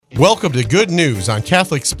Welcome to Good News on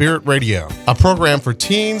Catholic Spirit Radio, a program for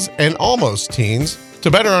teens and almost teens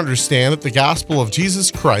to better understand that the gospel of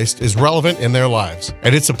Jesus Christ is relevant in their lives.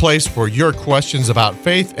 And it's a place where your questions about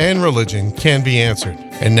faith and religion can be answered.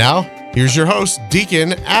 And now, here's your host,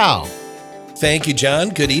 Deacon Al. Thank you, John.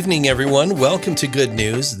 Good evening, everyone. Welcome to Good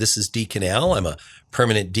News. This is Deacon Al. I'm a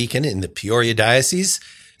permanent deacon in the Peoria Diocese,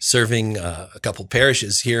 serving a couple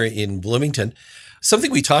parishes here in Bloomington.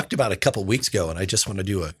 Something we talked about a couple weeks ago, and I just want to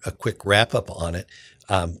do a quick wrap-up on it.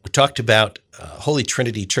 We talked about Holy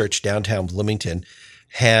Trinity Church downtown Bloomington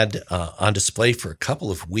had on display for a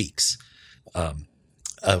couple of weeks a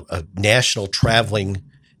national traveling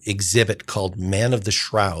exhibit called Man of the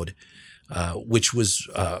Shroud, which was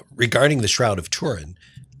regarding the Shroud of Turin.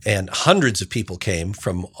 And hundreds of people came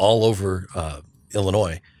from all over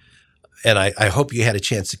Illinois. And I hope you had a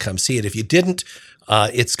chance to come see it. If you didn't,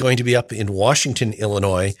 it's going to be up in Washington,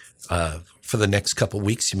 Illinois, for the next couple of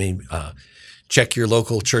weeks. You may check your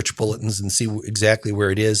local church bulletins and see exactly where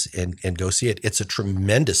it is and go see it. It's a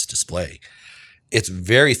tremendous display. It's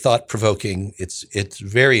very thought-provoking. It's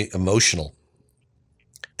very emotional.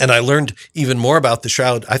 And I learned even more about the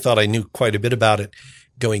Shroud. I thought I knew quite a bit about it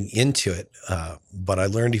going into it, but I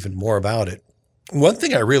learned even more about it. One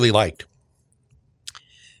thing I really liked,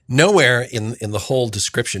 nowhere in the whole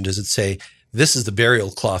description does it say, this is the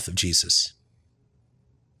burial cloth of Jesus.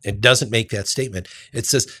 It doesn't make that statement. It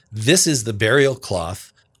says, this is the burial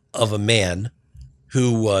cloth of a man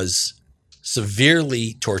who was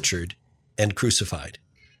severely tortured and crucified.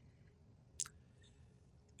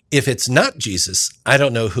 If it's not Jesus, I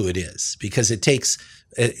don't know who it is, because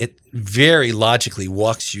it very logically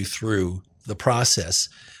walks you through the process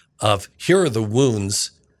of, here are the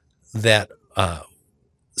wounds that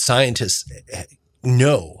scientists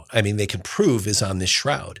know, they can prove is on this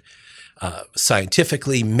shroud.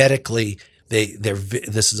 Scientifically, medically,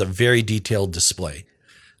 this is a very detailed display.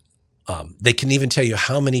 They can even tell you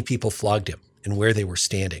how many people flogged him and where they were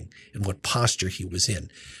standing and what posture he was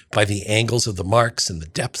in by the angles of the marks and the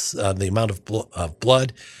depths, the amount of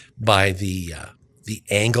blood, by the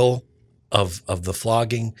angle of the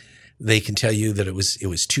flogging. They can tell you that it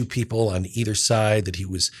was two people on either side, that he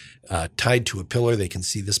was tied to a pillar. They can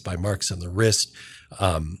see this by marks on the wrist,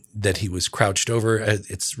 that he was crouched over.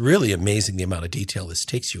 It's really amazing the amount of detail this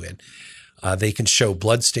takes you in. They can show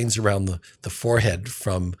blood stains around the forehead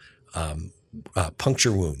from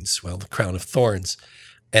puncture wounds, the crown of thorns.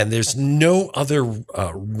 And there's no other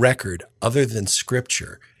record other than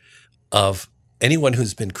Scripture of anyone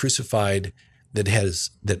who's been crucified that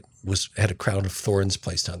had a crown of thorns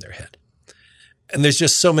placed on their head. And there's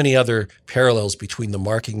just so many other parallels between the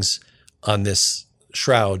markings on this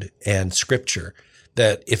shroud and Scripture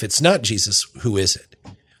that if it's not Jesus, who is it?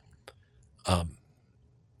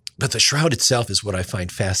 But the shroud itself is what I find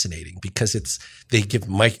fascinating, because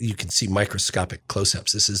you can see microscopic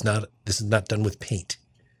close-ups. This is not done with paint.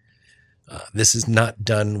 This is not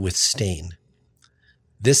done with stain.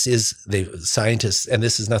 This is the scientists, and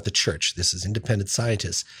this is not the church. This is independent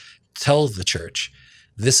scientists tell the church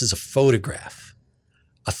this is a photograph,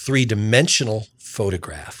 a three-dimensional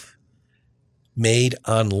photograph made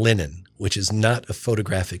on linen, which is not a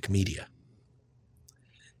photographic media.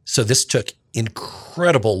 So this took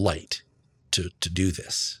incredible light to do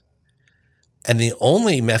this. And the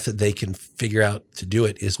only method they can figure out to do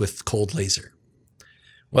it is with cold laser.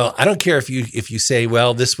 Well, I don't care if you say,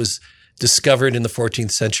 well, this was discovered in the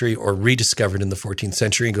 14th century or rediscovered in the 14th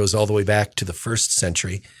century and goes all the way back to the 1st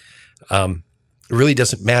century. It really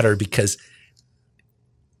doesn't matter, because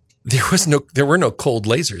there were no cold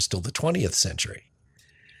lasers till the 20th century.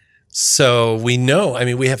 So we know,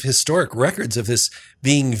 we have historic records of this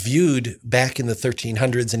being viewed back in the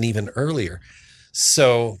 1300s and even earlier.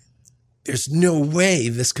 So there's no way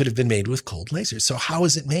this could have been made with cold lasers. So how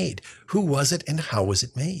is it made? Who was it and how was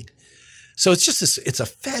it made? So it's a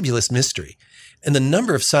fabulous mystery. And the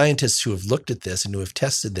number of scientists who have looked at this and who have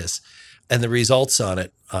tested this and the results on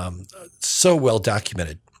it, so well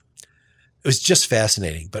documented. It was just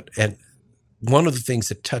fascinating. And one of the things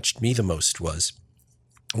that touched me the most was,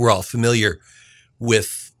 we're all familiar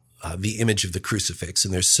with the image of the crucifix,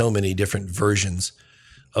 and there's so many different versions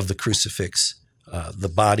of the crucifix, the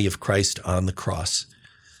body of Christ on the cross.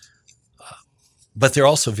 But they're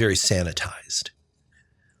also very sanitized.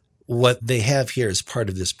 What they have here as part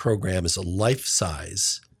of this program is a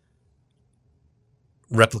life-size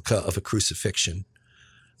replica of a crucifixion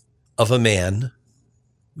of a man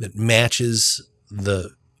that matches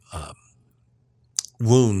the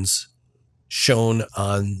wounds shown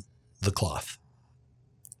on the cloth.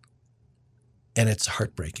 And it's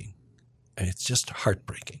heartbreaking. And it's just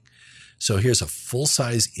heartbreaking. So here's a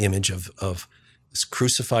full-size image of this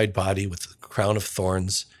crucified body with the crown of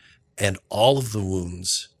thorns and all of the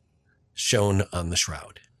wounds shown on the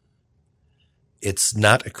shroud. It's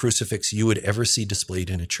not a crucifix you would ever see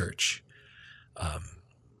displayed in a church.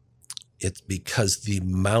 It's because the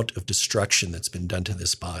amount of destruction that's been done to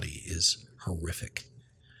this body is horrific.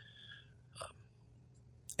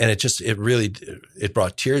 And it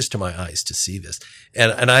brought tears to my eyes to see this.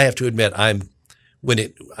 And I have to admit, I'm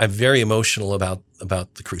very emotional about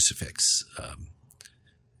the crucifix,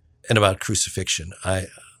 and about crucifixion. I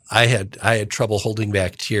had trouble holding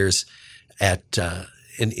back tears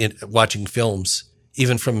in watching films,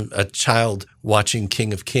 even from a child watching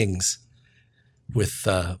King of Kings with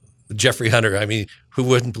Jeffrey Hunter. I mean, who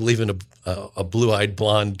wouldn't believe in a blue-eyed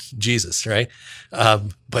blonde Jesus, right?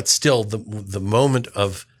 But still, the moment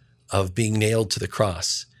of being nailed to the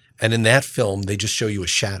cross, and in that film, they just show you a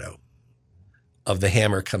shadow of the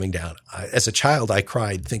hammer coming down. As a child, I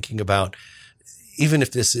cried thinking about, even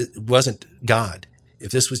if this wasn't God,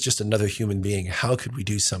 if this was just another human being, how could we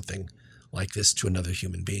do something like this to another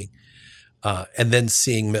human being? And then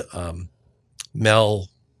seeing Mel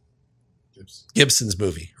Gibson's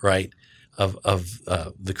movie, right, of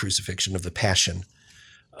the crucifixion, of the Passion.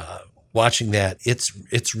 Watching that,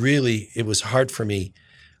 it was hard for me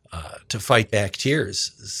to fight back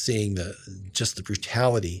tears, seeing just the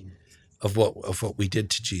brutality of what we did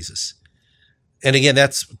to Jesus. And again,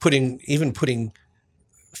 that's putting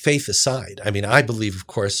faith aside. I mean, I believe, of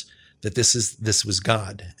course, that this was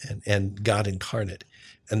God and God incarnate,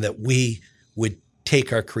 and that we would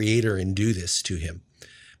take our Creator and do this to him.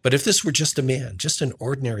 But if this were just a man, just an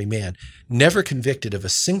ordinary man, never convicted of a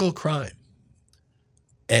single crime,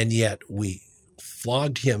 and yet we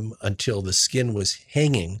flogged him until the skin was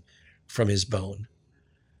hanging from his bone,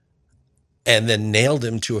 and then nailed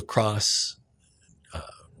him to a cross,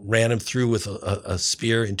 ran him through with a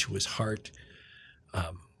spear into his heart.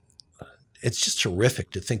 It's just horrific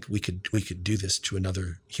to think we could do this to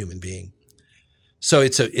another human being. So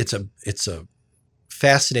it's a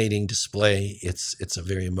fascinating display. It's a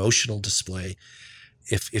very emotional display.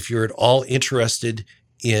 If you're at all interested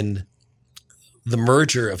in the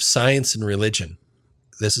merger of science and religion,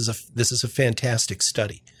 this is a fantastic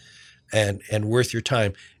study, and worth your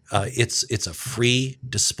time. It's a free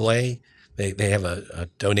display. They have a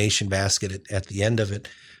donation basket at the end of it,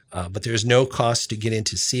 but there's no cost to get in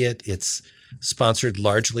to see it. It's sponsored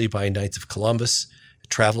largely by Knights of Columbus. It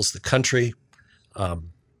travels the country, and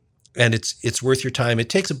it's worth your time. It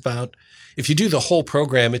takes about, if you do the whole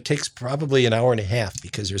program, it takes probably an hour and a half,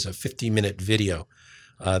 because there's a 50-minute video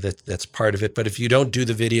that's part of it. But if you don't do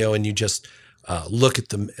the video and you just look at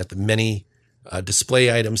the many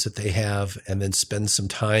display items that they have, and then spend some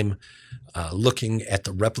time looking at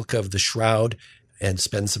the replica of the shroud, and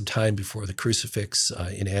spend some time before the crucifix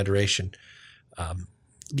in adoration,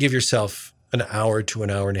 give yourself an hour to an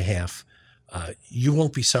hour and a half. You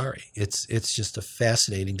won't be sorry. It's just a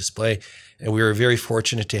fascinating display, and we were very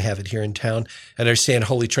fortunate to have it here in town. And I understand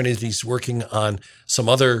Holy Trinity is working on some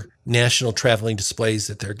other national traveling displays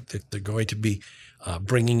that they're going to be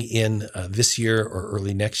bringing in this year or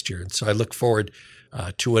early next year. And so I look forward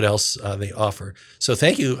to what else they offer. So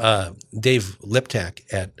thank you, Dave Liptak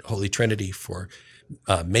at Holy Trinity, for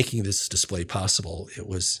making this display possible.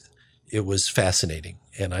 It was fascinating,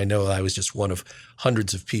 and I know I was just one of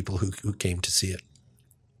hundreds of people who came to see it.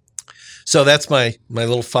 So that's my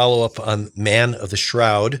little follow-up on Man of the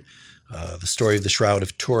Shroud, the story of the Shroud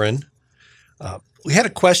of Turin. We had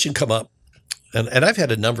a question come up, and I've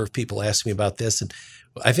had a number of people ask me about this, and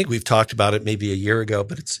I think we've talked about it maybe a year ago,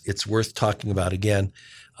 but it's worth talking about again.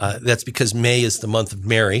 That's because May is the month of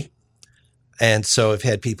Mary, and so I've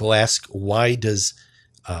had people ask, why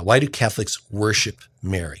do Catholics worship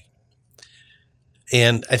Mary?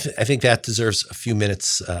 And I think that deserves a few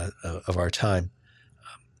minutes of our time.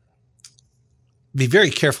 Be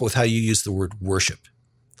very careful with how you use the word worship.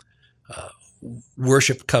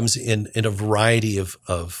 Worship comes in a variety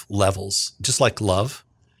of levels, just like love.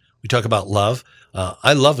 We talk about love.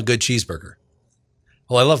 I love a good cheeseburger.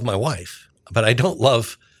 Well, I love my wife, but I don't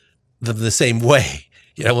love them the same way.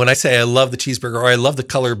 You know, when I say I love the cheeseburger, or I love the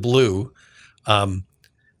color blue, and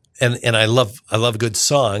I love a good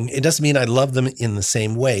song, it doesn't mean I love them in the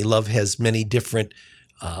same way. Love has many different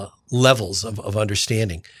levels of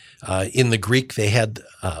understanding. In the Greek, they had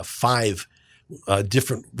 5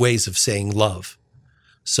 different ways of saying love.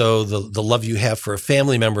 So the love you have for a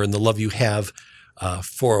family member and the love you have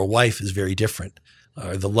for a wife is very different.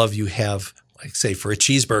 Or the love you have, like say, for a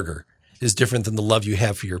cheeseburger is different than the love you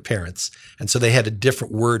have for your parents. And so they had a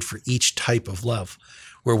different word for each type of love.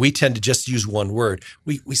 where we tend to just use one word.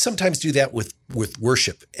 We sometimes do that with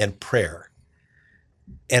worship and prayer,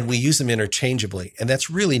 and we use them interchangeably, and that's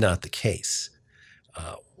really not the case.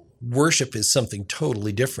 Worship is something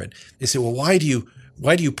totally different. They say, well, why do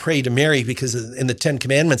you pray to Mary? Because in the Ten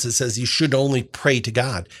Commandments, it says you should only pray to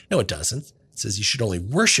God. No, it doesn't. It says you should only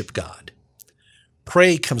worship God.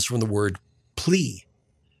 Pray comes from the word plea.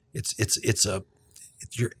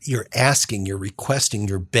 You're asking, you're requesting,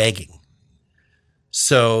 you're begging.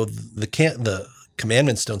 So the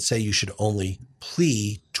commandments don't say you should only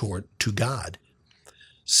plea to God.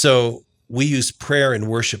 So we use prayer and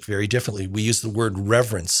worship very differently. We use the word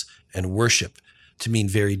reverence and worship to mean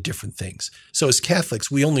very different things. So as Catholics,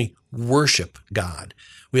 we only worship God.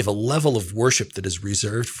 We have a level of worship that is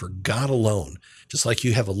reserved for God alone, just like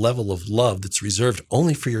you have a level of love that's reserved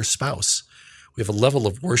only for your spouse. We have a level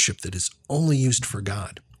of worship that is only used for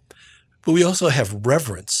God. But we also have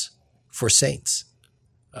reverence for saints.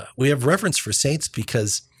 We have reverence for saints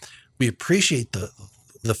because we appreciate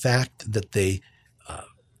the fact that they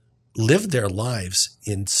lived their lives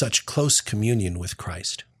in such close communion with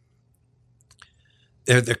Christ.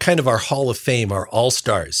 They're kind of our Hall of Fame, our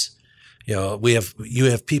all-stars. You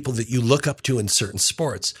have people that you look up to in certain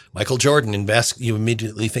sports. Michael Jordan you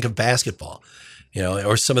immediately think of basketball,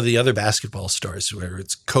 or some of the other basketball stars, whether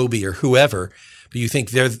it's Kobe or whoever, but you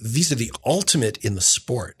think these are the ultimate in the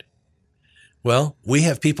sport. Well, we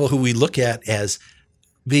have people who we look at as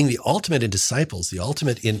being the ultimate in disciples, the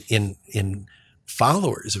ultimate in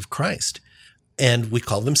followers of Christ, and we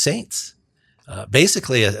call them saints.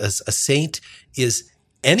 Basically, a saint is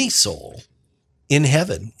any soul in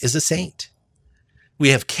heaven is a saint. We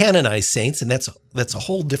have canonized saints, and that's a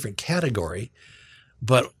whole different category.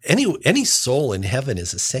 But any soul in heaven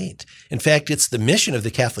is a saint. In fact, it's the mission of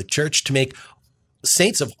the Catholic Church to make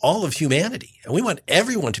saints of all of humanity. And we want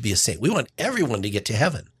everyone to be a saint. We want everyone to get to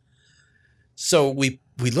heaven. So we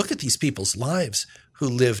look at these people's lives who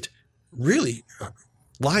lived really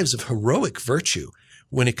lives of heroic virtue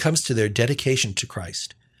when it comes to their dedication to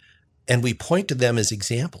Christ. And we point to them as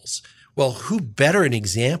examples. Well, who better an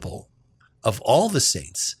example of all the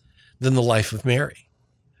saints than the life of Mary?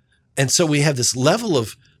 And so we have this level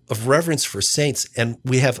of reverence for saints, and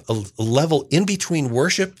we have a level in between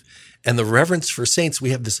worship and the reverence for saints. We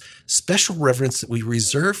have this special reverence that we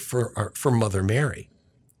reserve for Mother Mary.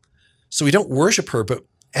 So we don't worship her, but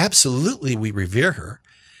absolutely we revere her.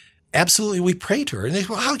 Absolutely we pray to her. And they say,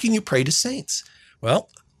 well, how can you pray to saints? Well,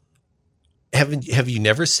 have you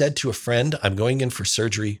never said to a friend, I'm going in for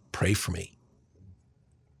surgery, pray for me?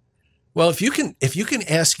 Well, if you can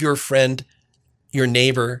ask your friend, your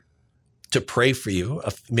neighbor, to pray for you,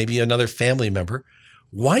 maybe another family member,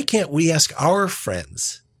 why can't we ask our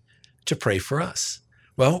friends to pray for us?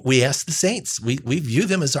 Well, we ask the saints. We view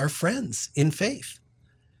them as our friends in faith.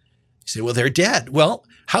 You say, well, they're dead. Well,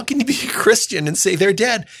 how can you be a Christian and say they're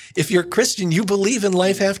dead? If you're a Christian, you believe in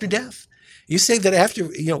life after death. You say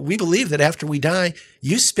that we believe that after we die,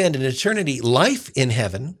 you spend an eternity life in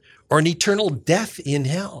heaven or an eternal death in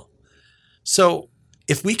hell. So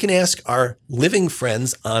if we can ask our living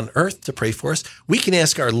friends on earth to pray for us, we can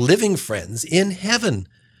ask our living friends in heaven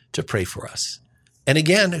to pray for us. And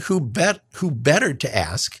again, who better to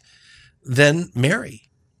ask than Mary?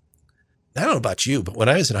 I don't know about you, but when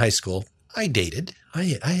I was in high school, I dated.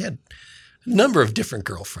 I had a number of different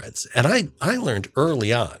girlfriends, and I learned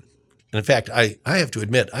early on. And in fact, I have to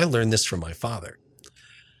admit, I learned this from my father.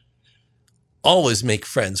 Always make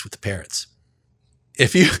friends with the parents.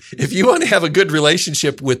 If you want to have a good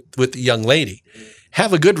relationship with the young lady,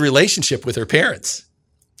 have a good relationship with her parents.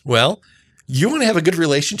 Well, you want to have a good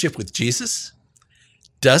relationship with Jesus?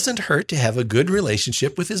 Doesn't hurt to have a good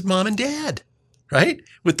relationship with his mom and dad, right?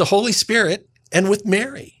 With the Holy Spirit and with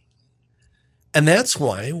Mary. And that's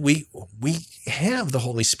why we have the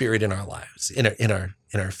Holy Spirit in our lives, in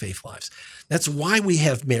our faith lives. That's why we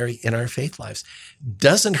have Mary in our faith lives.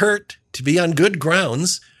 Doesn't hurt to be on good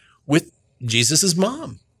grounds with Jesus's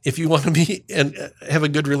mom if you want to be and have a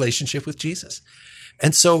good relationship with Jesus.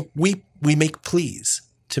 And so we make pleas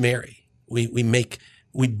to Mary. We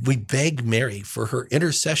beg Mary for her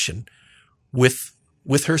intercession with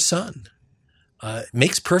her son. It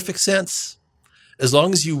makes perfect sense as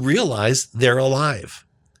long as you realize they're alive.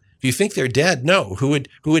 If you think they're dead, no. Who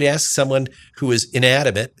would ask someone who is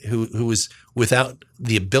inanimate, who is without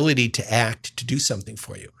the ability to act, to do something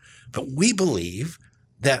for you? But we believe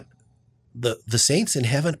that the saints in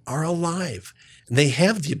heaven are alive, and they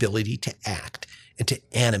have the ability to act and to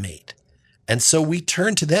animate. And so we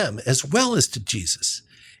turn to them as well as to Jesus.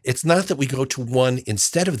 It's not that we go to one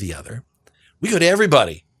instead of the other. We go to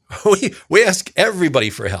everybody We ask everybody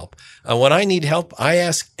for help. When I need help, I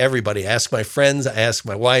ask everybody. I ask my friends. I ask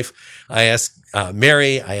my wife. I ask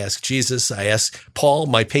Mary. I ask Jesus. I ask Paul,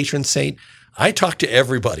 my patron saint. I talk to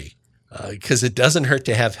everybody because it doesn't hurt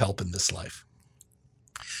to have help in this life.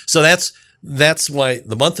 So that's why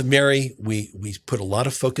the month of Mary, we put a lot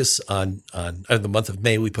of focus on the month of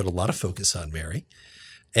May, we put a lot of focus on Mary,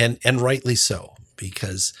 and rightly so,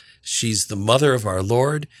 because she's the mother of our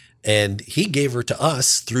Lord, and he gave her to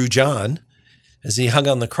us through John as he hung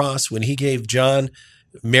on the cross. When he gave John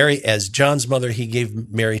Mary as John's mother, he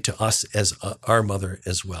gave Mary to us as our mother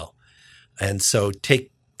as well. And so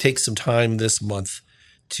take some time this month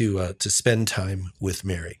to spend time with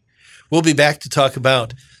Mary. We'll be back to talk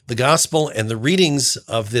about the gospel and the readings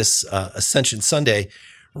of this Ascension Sunday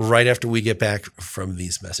right after we get back from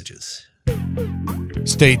these messages.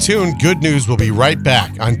 Stay tuned. Good News will be right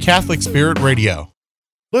back on Catholic Spirit Radio.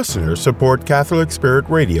 Listeners support Catholic Spirit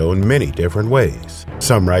Radio in many different ways.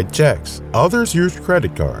 Some write checks, others use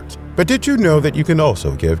credit cards. But did you know that you can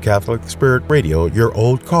also give Catholic Spirit Radio your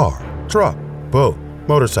old car, truck, boat,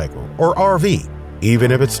 motorcycle, or RV, even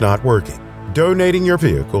if it's not working? Donating your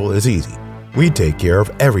vehicle is easy. We take care of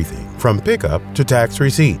everything from pickup to tax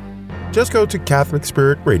receipt. Just go to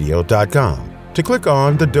CatholicSpiritRadio.com to click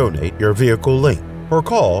on the Donate Your Vehicle link or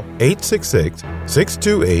call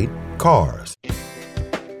 866-628-CARS.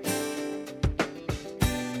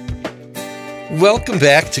 Welcome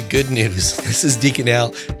back to Good News. This is Deacon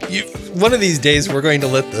Al. One of these days, we're going to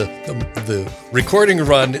let the recording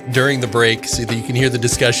run during the break so that you can hear the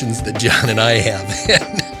discussions that John and I have.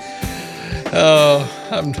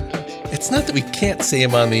 It's not that we can't say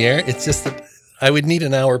them on the air. It's just that I would need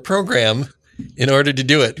an hour program in order to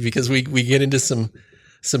do it because we get into some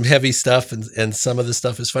heavy stuff and some of the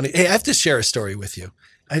stuff is funny. Hey, I have to share a story with you.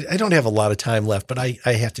 I don't have a lot of time left, but I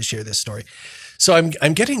have to share this story. So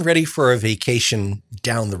I'm getting ready for a vacation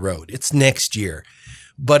down the road. It's next year,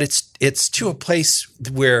 but it's to a place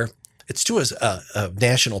where it's to a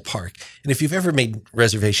national park. And if you've ever made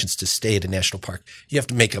reservations to stay at a national park, you have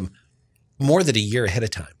to make them more than a year ahead of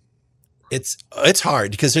time. It's hard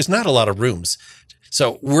because there's not a lot of rooms.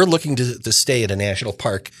 So we're looking to stay at a national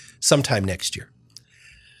park sometime next year.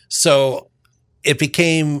 So it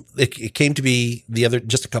came to be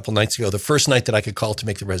just a couple nights ago, the first night that I could call to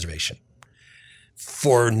make the reservation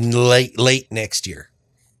for late next year.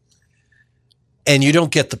 And you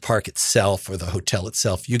don't get the park itself or the hotel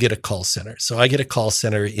itself. You get a call center. So I get a call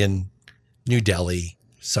center in New Delhi,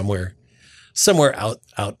 somewhere out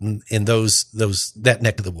in that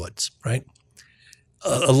neck of the woods, right?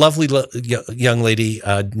 A lovely young lady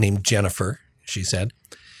named Jennifer, she said.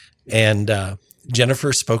 And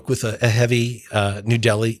Jennifer spoke with a heavy New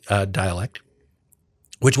Delhi dialect,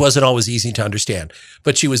 which wasn't always easy to understand,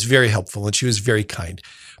 but she was very helpful and she was very kind.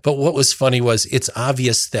 But what was funny was it's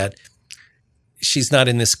obvious that she's not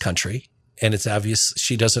in this country, and it's obvious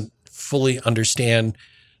she doesn't fully understand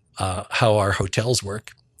how our hotels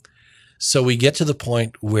work. So we get to the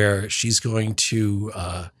point where she's going to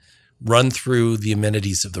run through the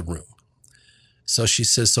amenities of the room. So she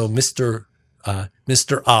says, so Mr.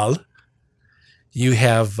 Al, you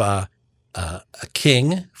have a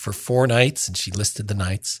king for 4 nights, and she listed the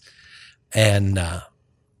nights. And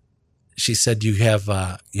she said, you have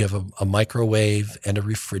a microwave and a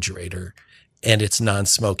refrigerator, and it's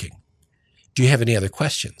non-smoking. Do you have any other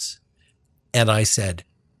questions? And I said,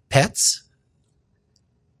 pets?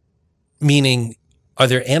 Meaning, are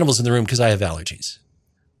there animals in the room? Because I have allergies.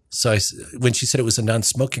 So when she said it was a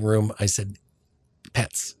non-smoking room, I said,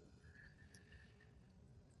 pets.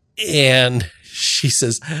 And she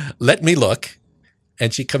says, let me look.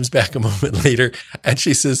 And she comes back a moment later and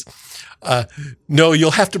she says, no,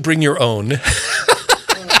 you'll have to bring your own.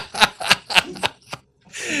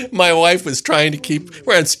 My wife was trying to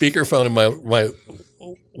we're on speakerphone, and my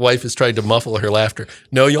wife is trying to muffle her laughter.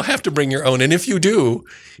 No, you'll have to bring your own. And if you do,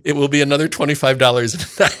 it will be another $25 a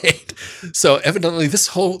night. So evidently this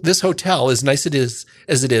hotel, as nice as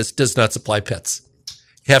it is, does not supply pets.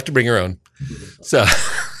 You have to bring your own. So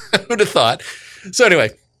who'd have thought? So anyway,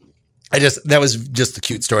 that was just the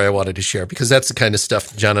cute story I wanted to share, because that's the kind of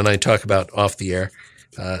stuff John and I talk about off the air,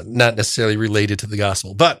 not necessarily related to the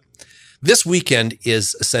gospel. But this weekend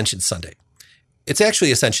is Ascension Sunday. It's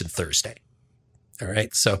actually Ascension Thursday. All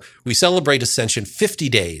right. So we celebrate Ascension 50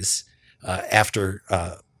 days after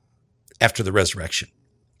the resurrection,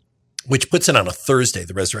 which puts it on a Thursday.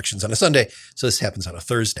 The resurrection's on a Sunday, so this happens on a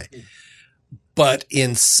Thursday. But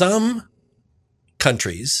in some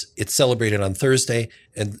countries, it's celebrated on Thursday,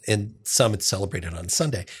 and in some it's celebrated on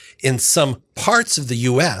Sunday. In some parts of the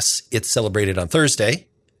U.S., it's celebrated on Thursday,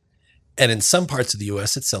 And in some parts of the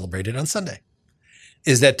U.S., it's celebrated on Sunday.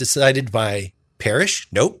 Is that decided by parish?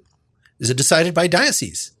 Nope. Is it decided by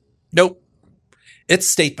diocese? Nope. It's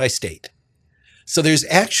state by state. So there's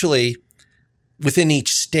actually, within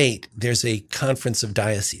each state, there's a conference of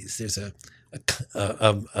dioceses. There's a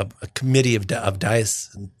committee of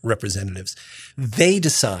diocesan representatives. They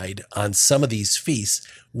decide on some of these feasts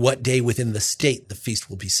what day within the state the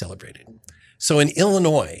feast will be celebrated. So in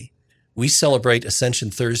Illinois, we celebrate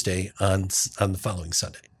Ascension Thursday on the following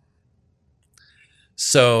Sunday.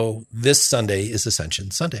 So this Sunday is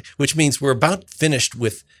Ascension Sunday, which means we're about finished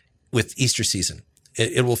with Easter season.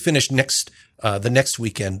 It will finish the next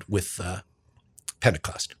weekend with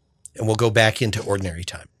Pentecost, and we'll go back into ordinary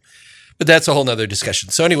time. But that's a whole nother discussion.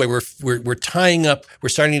 So anyway, we're tying up. We're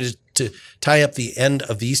starting to tie up the end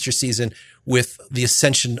of the Easter season with the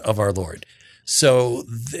Ascension of our Lord. So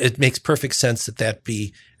it makes perfect sense that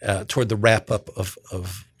be toward the wrap up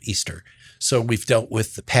of Easter. So we've dealt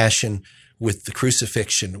with the Passion, with the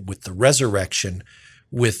crucifixion, with the resurrection,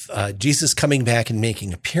 with Jesus coming back and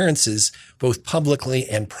making appearances both publicly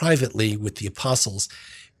and privately with the apostles.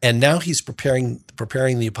 And now he's preparing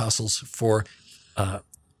the apostles for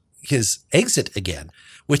his exit again,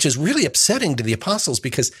 which is really upsetting to the apostles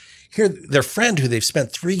because here their friend who they've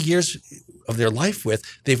spent 3 years of their life with,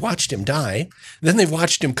 they've watched him die. Then they've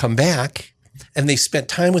watched him come back and they spent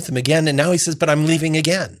time with him again. And now he says, but I'm leaving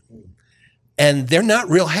again. And they're not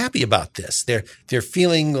real happy about this. They're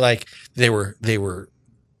feeling like they were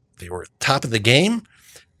top of the game,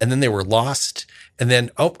 and then they were lost. And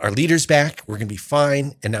then, our leader's back. We're going to be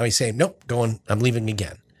fine. And now he's saying, nope, I'm leaving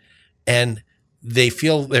again. And they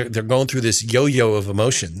feel they're going through this yo-yo of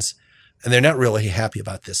emotions, and they're not really happy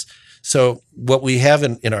about this. So what we have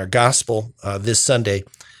in our gospel this Sunday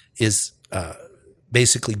is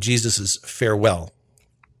basically Jesus's farewell.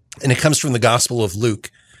 And it comes from the Gospel of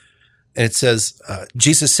Luke. And it says,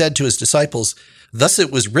 Jesus said to his disciples, "Thus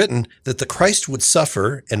it was written that the Christ would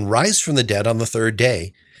suffer and rise from the dead on the third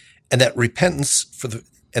day, and that repentance for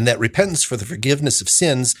the forgiveness of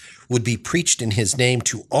sins would be preached in his name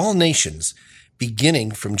to all nations,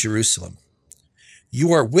 beginning from Jerusalem.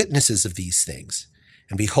 You are witnesses of these things.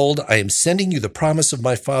 And behold, I am sending you the promise of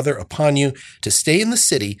my Father upon you to stay in the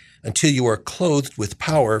city until you are clothed with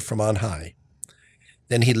power from on high."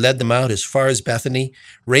 Then he led them out as far as Bethany,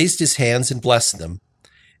 raised his hands and blessed them.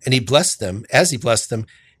 And he blessed them. As he blessed them,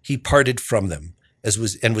 he parted from them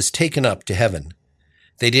and was taken up to heaven.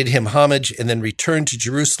 They did him homage and then returned to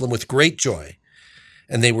Jerusalem with great joy.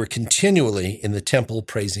 And they were continually in the temple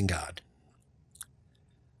praising God.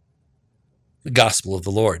 The gospel of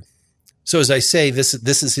the Lord. So as I say, this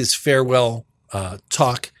is his farewell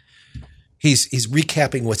talk. He's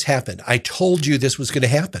recapping what's happened. I told you this was going to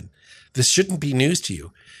happen. This shouldn't be news to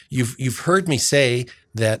you. You've heard me say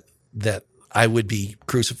that I would be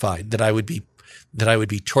crucified, that I would be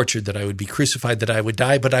tortured, that I would be crucified, that I would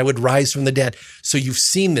die, but I would rise from the dead. So you've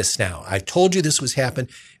seen this now. I told you this was happen,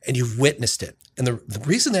 and you've witnessed it. And the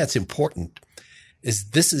reason that's important is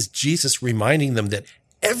this is Jesus reminding them that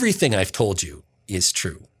everything I've told you is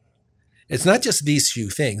true. It's not just these few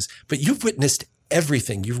things, but you've witnessed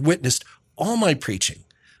everything. You've witnessed all my preaching,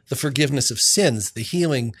 the forgiveness of sins, the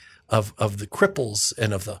healing of the cripples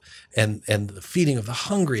and the feeding of the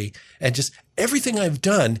hungry, and just everything I've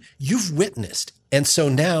done, you've witnessed. And so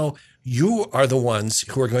now you are the ones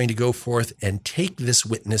who are going to go forth and take this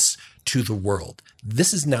witness to the world.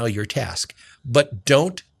 This is now your task, but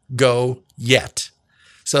don't go yet.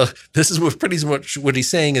 So this is pretty much what he's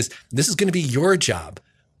saying is this is going to be your job,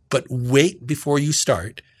 but wait before you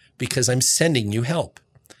start because I'm sending you help.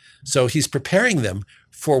 So he's preparing them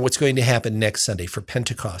for what's going to happen next Sunday, for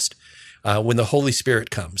Pentecost, when the Holy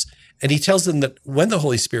Spirit comes. And he tells them that when the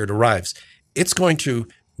Holy Spirit arrives, it's going to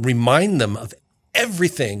remind them of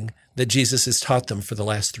everything that Jesus has taught them for the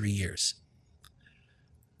last 3 years.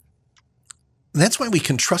 And that's why we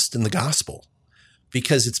can trust in the gospel,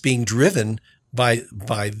 because it's being driven by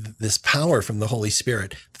this power from the Holy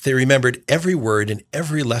Spirit. They remembered every word and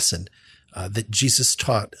every lesson that Jesus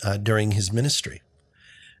taught during his ministry.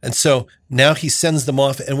 And so now he sends them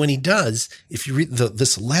off. And when he does, if you read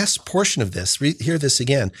this last portion of this, hear this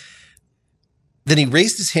again. Then he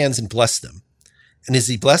raised his hands and blessed them. And as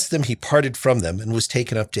he blessed them, he parted from them and was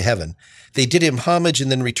taken up to heaven. They did him homage and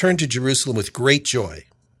then returned to Jerusalem with great joy.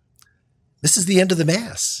 This is the end of the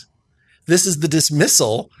Mass. This is the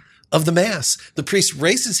dismissal of the Mass. The priest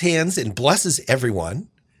raises his hands and blesses everyone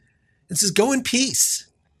and says, go in peace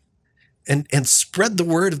and spread the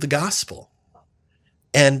word of the gospel.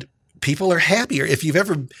 And people are happier. If you've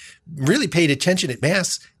ever really paid attention at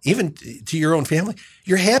Mass, even to your own family,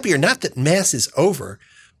 you're happier. Not that Mass is over,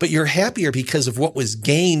 but you're happier because of what was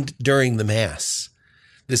gained during the Mass,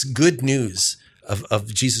 this good news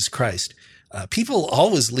of Jesus Christ. People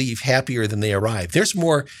always leave happier than they arrive. There's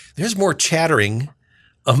more chattering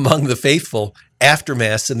among the faithful after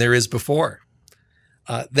Mass than there is before.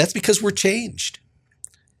 That's because we're changed.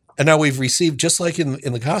 And now we've received, just like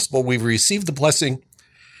in the gospel, we've received the blessing.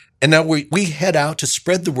 And now we head out to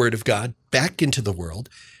spread the word of God back into the world,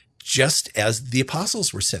 just as the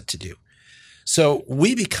apostles were sent to do. So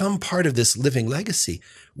we become part of this living legacy.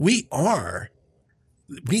 We are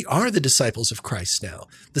the disciples of Christ now,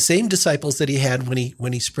 the same disciples that he had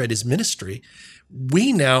when he spread his ministry.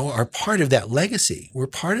 We now are part of that legacy. We're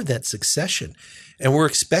part of that succession, and we're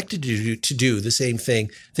expected to do the same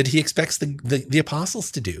thing that he expects the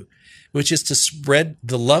apostles to do, which is to spread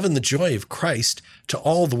the love and the joy of Christ to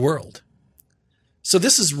all the world. So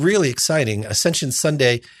this is really exciting. Ascension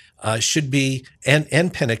Sunday should be,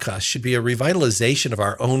 and Pentecost should be, a revitalization of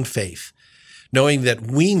our own faith, knowing that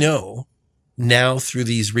we know now through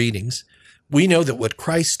these readings, we know that what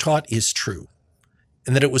Christ taught is true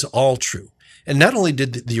and that it was all true. And not only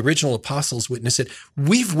did the original apostles witness it,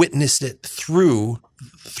 we've witnessed it through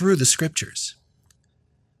the scriptures.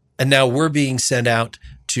 And now we're being sent out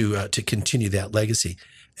to continue that legacy.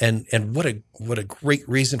 And what a great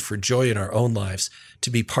reason for joy in our own lives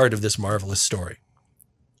to be part of this marvelous story.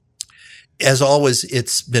 As always,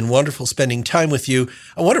 it's been wonderful spending time with you.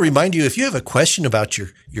 I want to remind you, if you have a question about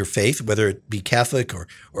your faith, whether it be Catholic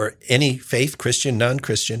or any faith, Christian,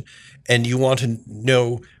 non-Christian, and you want to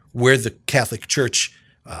know where the Catholic Church,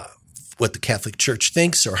 what the Catholic Church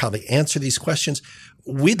thinks or how they answer these questions,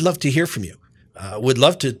 we'd love to hear from you. We'd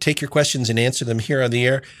love to take your questions and answer them here on the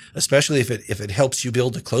air, especially if it helps you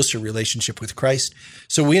build a closer relationship with Christ.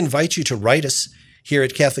 So we invite you to write us here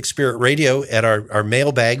at Catholic Spirit Radio at our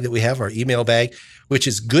mailbag that we have, our email bag, which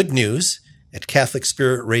is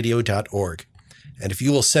goodnews@catholicspiritradio.org. And if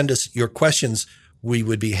you will send us your questions, we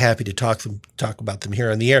would be happy to talk about them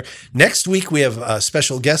here on the air. Next week, we have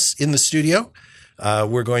special guests in the studio.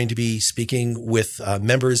 We're going to be speaking with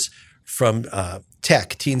members from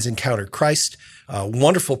TEC, Teens Encounter Christ, a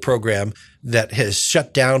wonderful program that has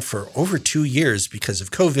shut down for over 2 years because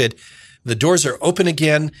of COVID. The doors are open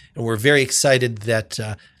again, and we're very excited that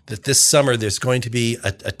this summer there's going to be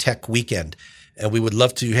a TEC weekend. And we would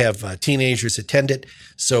love to have teenagers attend it.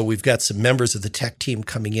 So we've got some members of the TEC team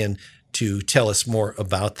coming in to tell us more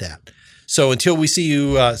about that. So until we see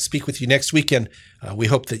you, speak with you next weekend, we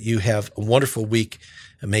hope that you have a wonderful week.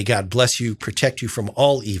 And may God bless you, protect you from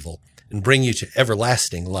all evil, and bring you to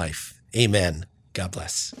everlasting life. Amen. God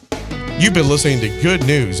bless. You've been listening to Good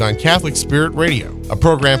News on Catholic Spirit Radio, a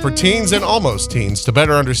program for teens and almost teens to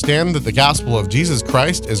better understand that the gospel of Jesus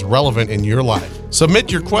Christ is relevant in your life.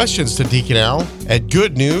 Submit your questions to Deacon Al at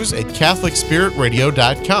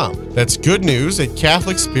goodnews@catholicspiritradio.com. That's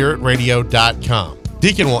goodnews@catholicspiritradio.com.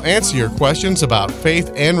 Deacon will answer your questions about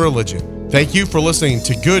faith and religion. Thank you for listening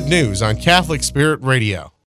to Good News on Catholic Spirit Radio.